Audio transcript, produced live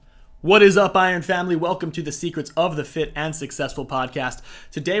What is up, Iron Family? Welcome to the Secrets of the Fit and Successful podcast.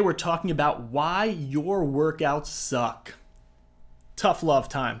 Today we're talking about why your workouts suck. Tough love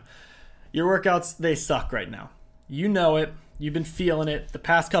time. Your workouts, they suck right now. You know it. You've been feeling it the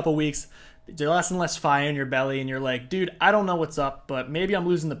past couple weeks. There's less and less fire in your belly and you're like, dude, I don't know what's up, but maybe I'm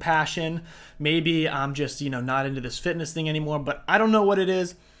losing the passion. Maybe I'm just, not into this fitness thing anymore, but I don't know what it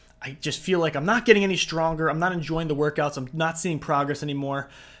is. I just feel like I'm not getting any stronger. I'm not enjoying the workouts. I'm not seeing progress anymore.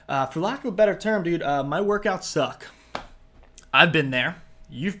 For lack of a better term, dude, my workouts suck. I've been there.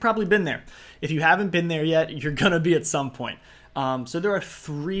 You've probably been there. If you haven't been there yet, you're going to be at some point. So there are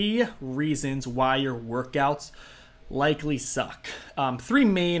 3 reasons why your workouts likely suck. 3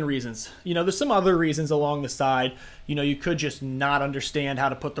 main reasons. There's some other reasons along the side. You could just not understand how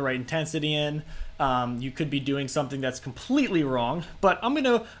to put the right intensity in. You could be doing something that's completely wrong, but I'm going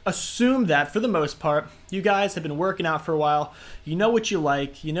to assume that for the most part, you guys have been working out for a while. You know what you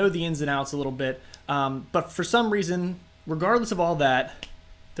like, you know the ins and outs a little bit, but for some reason, regardless of all that,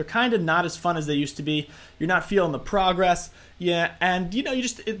 they're kind of not as fun as they used to be. You're not feeling the progress, and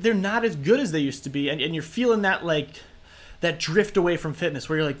they're not as good as they used to be, and you're feeling that that drift away from fitness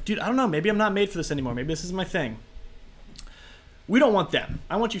where you're like, dude, I don't know, maybe I'm not made for this anymore. Maybe this is my thing. We don't want them.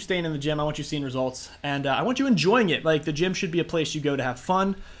 I want you staying in the gym. I want you seeing results. And I want you enjoying it. Like, the gym should be a place you go to have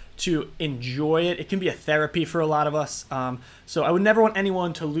fun, to enjoy it. It can be a therapy for a lot of us. So I would never want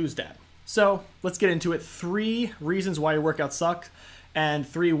anyone to lose that. So let's get into it. 3 reasons why your workouts suck and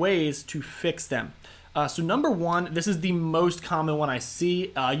 3 ways to fix them. So number 1, this is the most common one I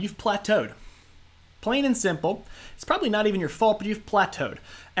see. You've plateaued. Plain and simple. It's probably not even your fault, but you've plateaued.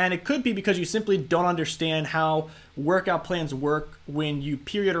 And it could be because you simply don't understand how workout plans work when you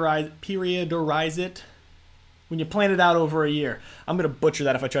periodize it, when you plan it out over a year. I'm going to butcher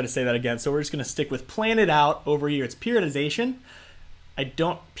that if I try to say that again. So we're just going to stick with plan it out over a year. It's periodization. I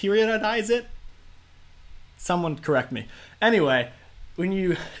don't periodize it. Someone correct me. Anyway, when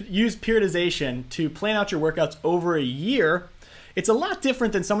you use periodization to plan out your workouts over a year, it's a lot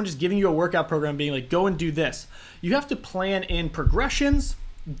different than someone just giving you a workout program being like, go and do this. You have to plan in progressions,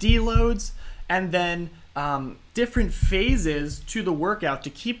 deloads, and then different phases to the workout to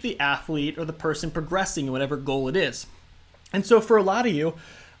keep the athlete or the person progressing in whatever goal it is. And so for a lot of you,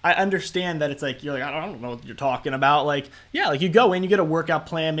 I understand that it's like, you're like, I don't know what you're talking about. You go in, you get a workout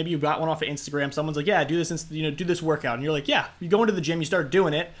plan. Maybe you got one off of Instagram. Someone's like, yeah, do this workout. And you're like, yeah, you go into the gym, you start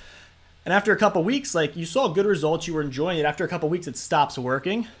doing it. And after a couple weeks, you saw good results, you were enjoying it. After a couple weeks, it stops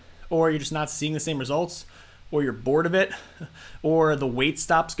working, or you're just not seeing the same results, or you're bored of it, or the weight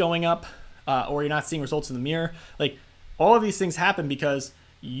stops going up, or you're not seeing results in the mirror. All of these things happen because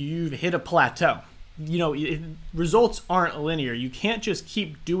you've hit a plateau. Results aren't linear. You can't just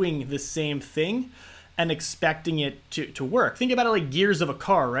keep doing the same thing and expecting it to work. Think about it like gears of a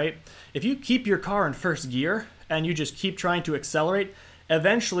car, right? If you keep your car in first gear and you just keep trying to accelerate,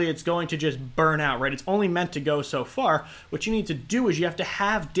 eventually it's going to just burn out, right? It's only meant to go so far. What you need to do is you have to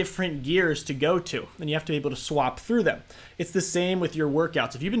have different gears to go to, and you have to be able to swap through them. It's the same with your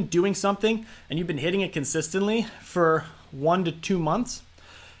workouts. If you've been doing something and you've been hitting it consistently for 1 to 2 months,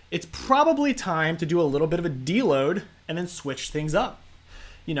 it's probably time to do a little bit of a deload and then switch things up.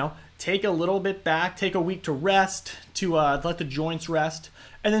 Take a little bit back, take a week to rest, to let the joints rest,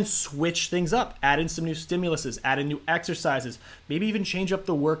 and then switch things up. Add in some new stimuluses, add in new exercises, maybe even change up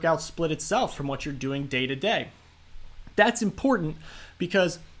the workout split itself from what you're doing day to day. That's important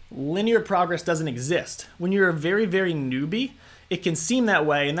because linear progress doesn't exist. When you're a very, very newbie, it can seem that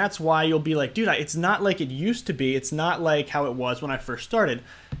way, and that's why you'll be like, dude, it's not like it used to be. It's not like how it was when I first started.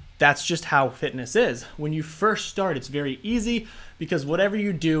 That's just how fitness is. When you first start, it's very easy because whatever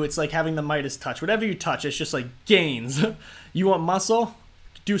you do, it's like having the Midas touch. Whatever you touch, it's just like gains. You want muscle?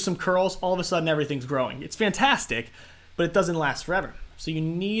 Do some curls, all of a sudden everything's growing. It's fantastic, but it doesn't last forever. So you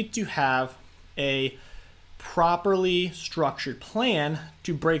need to have a properly structured plan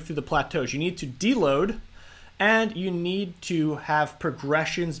to break through the plateaus. You need to deload, and you need to have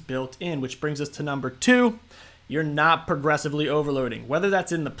progressions built in, which brings us to number 2. You're not progressively overloading. Whether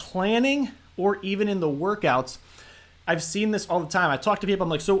that's in the planning or even in the workouts, I've seen this all the time. I talk to people, I'm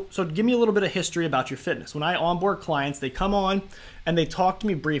like, so give me a little bit of history about your fitness. When I onboard clients, they come on and they talk to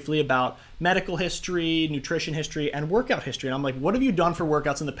me briefly about medical history, nutrition history, and workout history. And I'm like, what have you done for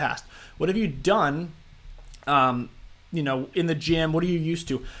workouts in the past? What have you done, in the gym? What are you used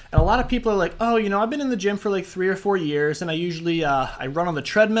to? And a lot of people are like, oh, I've been in the gym for 3 or 4 years, and I usually, I run on the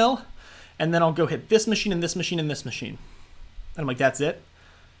treadmill, and then I'll go hit this machine and this machine and this machine. And I'm like, that's it?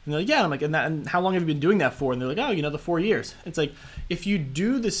 And they're like, yeah. And I'm like, and how long have you been doing that for? And they're like, oh, the 4 years. It's like, if you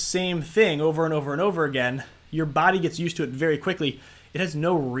do the same thing over and over and over again, your body gets used to it very quickly. it has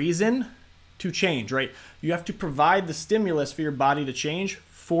no reason to change, right? You have to provide the stimulus for your body to change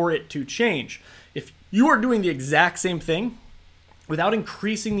for it to change. If you are doing the exact same thing without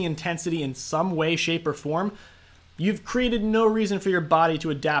increasing the intensity in some way, shape, or form, you've created no reason for your body to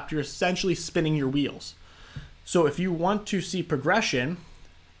adapt. You're essentially spinning your wheels. So if you want to see progression,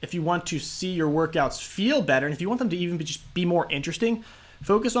 if you want to see your workouts feel better, and if you want them to even just be more interesting,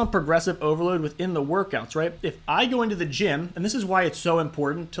 focus on progressive overload within the workouts, right? If I go into the gym, and this is why it's so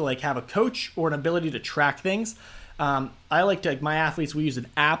important to have a coach or an ability to track things. I like to, my athletes, we use an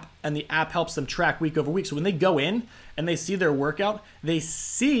app, and the app helps them track week over week. So when they go in and they see their workout, they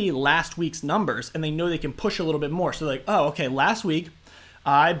see last week's numbers and they know they can push a little bit more. So they're like, oh, okay, last week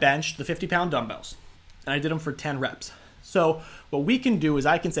I benched the 50-pound dumbbells and I did them for 10 reps. So what we can do is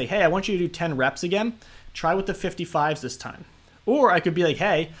I can say, hey, I want you to do 10 reps again. Try with the 55s this time. Or I could be like,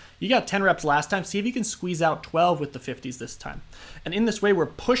 hey, you got 10 reps last time. See if you can squeeze out 12 with the 50s this time. And in this way, we're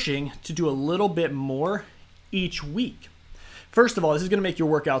pushing to do a little bit more each week. First of all, this is going to make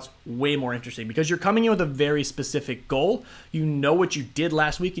your workouts way more interesting because you're coming in with a very specific goal. You know what you did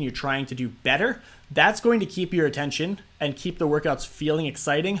last week and you're trying to do better. That's going to keep your attention and keep the workouts feeling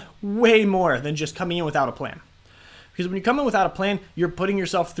exciting way more than just coming in without a plan. Because when you come in without a plan, you're putting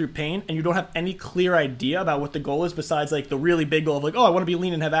yourself through pain and you don't have any clear idea about what the goal is besides the really big goal of oh, I want to be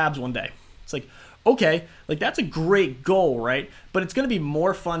lean and have abs one day. It's okay, that's a great goal, right? But it's going to be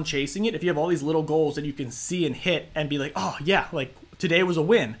more fun chasing it if you have all these little goals that you can see and hit and be like, oh yeah, today was a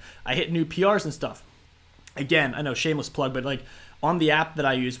win. I hit new PRs and stuff. Again, I know, shameless plug, but on the app that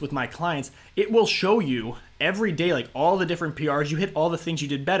I use with my clients, it will show you every day, all the different PRs, you hit all the things you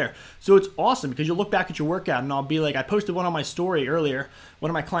did better. So it's awesome because you'll look back at your workout and I'll be I posted one on my story earlier, one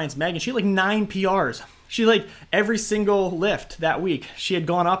of my clients, Megan, she had 9 PRs. She every single lift that week, she had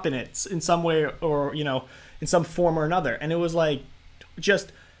gone up in it in some way or, in some form or another. And it was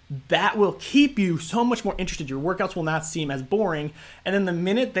just that will keep you so much more interested. Your workouts will not seem as boring. And then the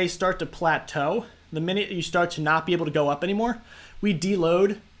minute they start to plateau, the minute you start to not be able to go up anymore, we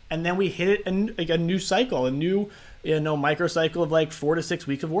deload and then we hit a new cycle, a new microcycle of 4 to 6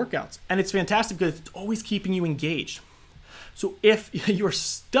 weeks of workouts. And it's fantastic because it's always keeping you engaged. So if you're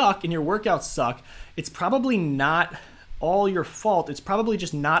stuck and your workouts suck, it's probably not all your fault. It's probably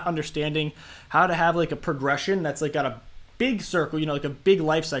just not understanding how to have a progression that's got a big circle, a big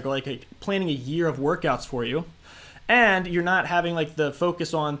life cycle, planning a year of workouts for you. And you're not having the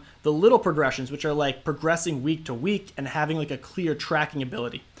focus on the little progressions, which are progressing week to week and having a clear tracking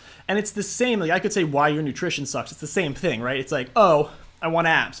ability. And it's the same, I could say why your nutrition sucks. It's the same thing, right? It's oh, I want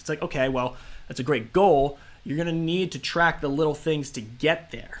abs. It's okay, well, that's a great goal. You're going to need to track the little things to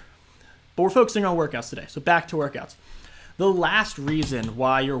get there. But we're focusing on workouts today. So back to workouts. The last reason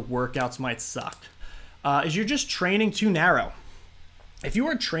why your workouts might suck is you're just training too narrow. If you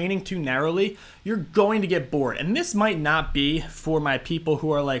are training too narrowly, you're going to get bored. And this might not be for my people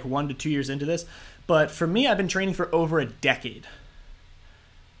who are 1 to 2 years into this, but for me, I've been training for over a decade.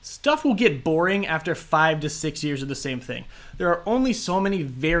 Stuff will get boring after 5 to 6 years of the same thing. There are only so many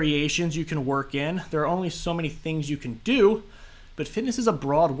variations you can work in. There are only so many things you can do, but fitness is a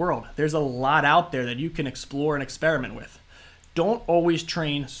broad world. There's a lot out there that you can explore and experiment with. Don't always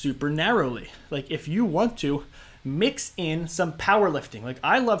train super narrowly. If you want to, mix in some powerlifting.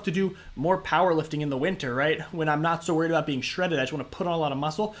 I love to do more powerlifting in the winter, right? When I'm not so worried about being shredded, I just want to put on a lot of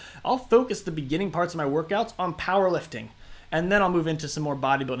muscle. I'll focus the beginning parts of my workouts on powerlifting. And then I'll move into some more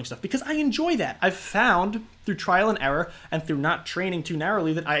bodybuilding stuff because I enjoy that. I've found through trial and error and through not training too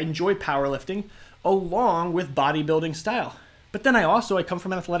narrowly that I enjoy powerlifting along with bodybuilding style. But then I come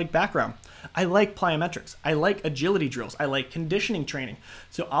from an athletic background. I like plyometrics. I like agility drills. I like conditioning training.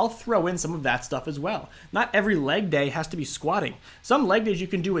 So I'll throw in some of that stuff as well. Not every leg day has to be squatting. Some leg days you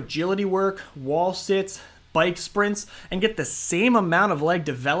can do agility work, wall sits, bike sprints, and get the same amount of leg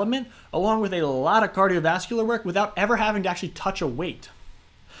development along with a lot of cardiovascular work without ever having to actually touch a weight.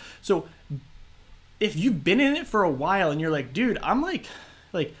 So if you've been in it for a while and you're dude, I'm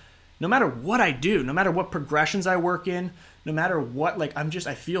no matter what I do, no matter what progressions I work in, no matter what,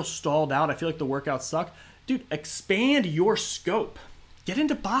 I feel stalled out, I feel the workouts suck. Dude, expand your scope. Get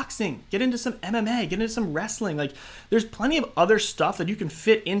into boxing, get into some MMA, get into some wrestling. There's plenty of other stuff that you can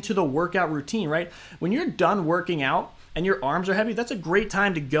fit into the workout routine, right? When you're done working out and your arms are heavy, that's a great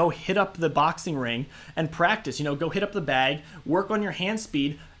time to go hit up the boxing ring and practice. Go hit up the bag, work on your hand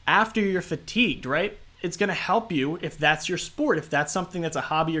speed after you're fatigued, right? It's going to help you if that's your sport, if that's something that's a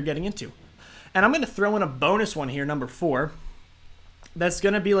hobby you're getting into. And I'm going to throw in a bonus one here, number 4. That's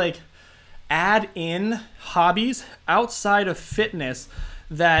going to be add in hobbies outside of fitness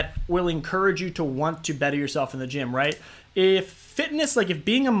that will encourage you to want to better yourself in the gym, right? If fitness, like if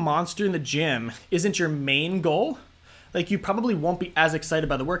being a monster in the gym isn't your main goal, like you probably won't be as excited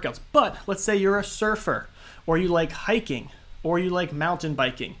by the workouts. But let's say you're a surfer, or you like hiking, or you like mountain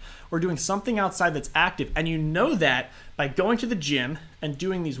biking, or doing something outside that's active, and you know that by going to the gym and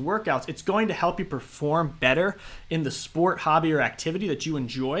doing these workouts, it's going to help you perform better in the sport, hobby, or activity that you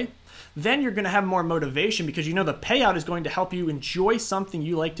enjoy, then you're going to have more motivation because you know the payout is going to help you enjoy something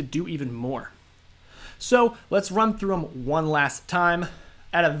you like to do even more. So let's run through them one last time.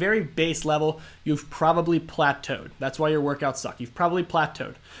 At a very base level, you've probably plateaued. That's why your workouts suck. You've probably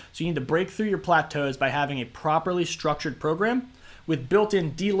plateaued. So you need to break through your plateaus by having a properly structured program with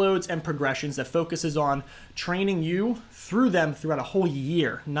built-in deloads and progressions that focuses on training you through them throughout a whole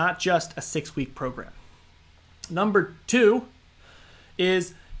year, not just a 6-week program. Number 2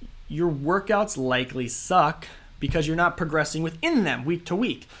 is your workouts likely suck because you're not progressing within them week to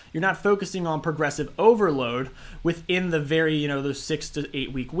week. You're not focusing on progressive overload within the very, those 6 to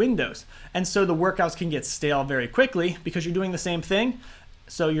 8 week windows. And so the workouts can get stale very quickly because you're doing the same thing.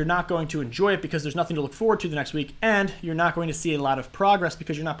 So you're not going to enjoy it because there's nothing to look forward to the next week, and you're not going to see a lot of progress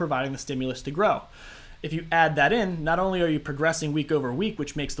because you're not providing the stimulus to grow. If you add that in, not only are you progressing week over week,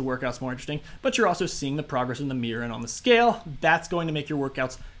 which makes the workouts more interesting, but you're also seeing the progress in the mirror and on the scale. That's going to make your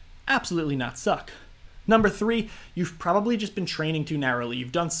workouts absolutely not suck. Number 3, you've probably just been training too narrowly.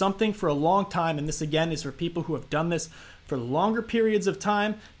 You've done something for a long time, and this again is for people who have done this for longer periods of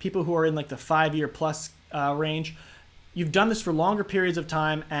time, people who are in like the 5-year plus range. You've done this for longer periods of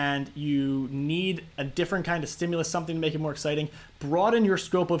time, and you need a different kind of stimulus, something to make it more exciting. Broaden your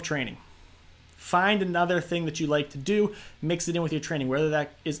scope of training. Find another thing that you like to do, mix it in with your training, whether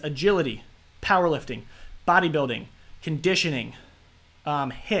that is agility, powerlifting, bodybuilding, conditioning,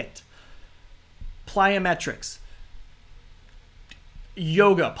 HIIT, plyometrics,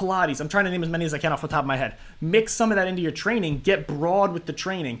 yoga, Pilates. I'm trying to name as many as I can off the top of my head. Mix some of that into your training. Get broad with the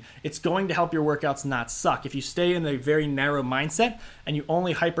training. It's going to help your workouts not suck. If you stay in a very narrow mindset and you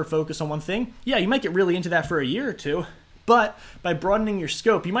only hyper-focus on one thing, yeah, you might get really into that for a year or two, but by broadening your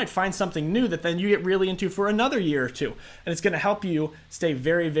scope, you might find something new that then you get really into for another year or two, and it's going to help you stay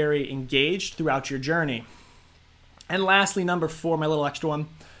very, very engaged throughout your journey. And lastly, number 4, my little extra one,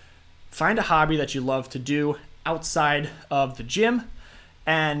 find a hobby that you love to do outside of the gym,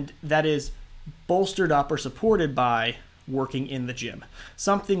 and that is bolstered up or supported by working in the gym.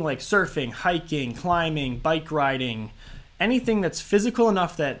 Something like surfing, hiking, climbing, bike riding, anything that's physical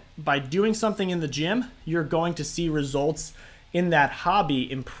enough that by doing something in the gym, you're going to see results in that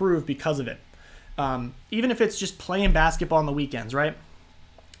hobby improve because of it. Even if it's just playing basketball on the weekends, right?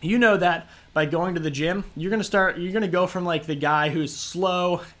 You know that by going to the gym, you're going to go from like the guy who's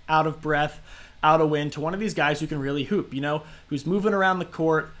slow, out of breath, out of wind, to one of these guys who can really hoop, who's moving around the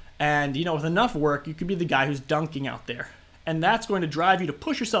court, and, with enough work, you could be the guy who's dunking out there. And that's going to drive you to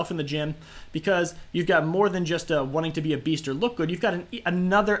push yourself in the gym because you've got more than just wanting to be a beast or look good. You've got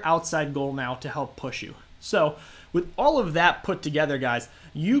another outside goal now to help push you. So with all of that put together, guys,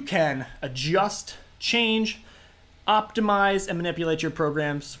 you can adjust, change, optimize, and manipulate your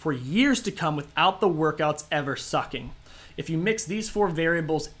programs for years to come without the workouts ever sucking. If you mix these 4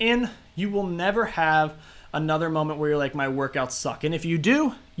 variables in, you will never have another moment where you're like, my workouts suck. And if you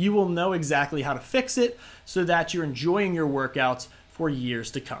do, you will know exactly how to fix it so that you're enjoying your workouts for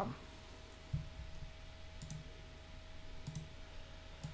years to come.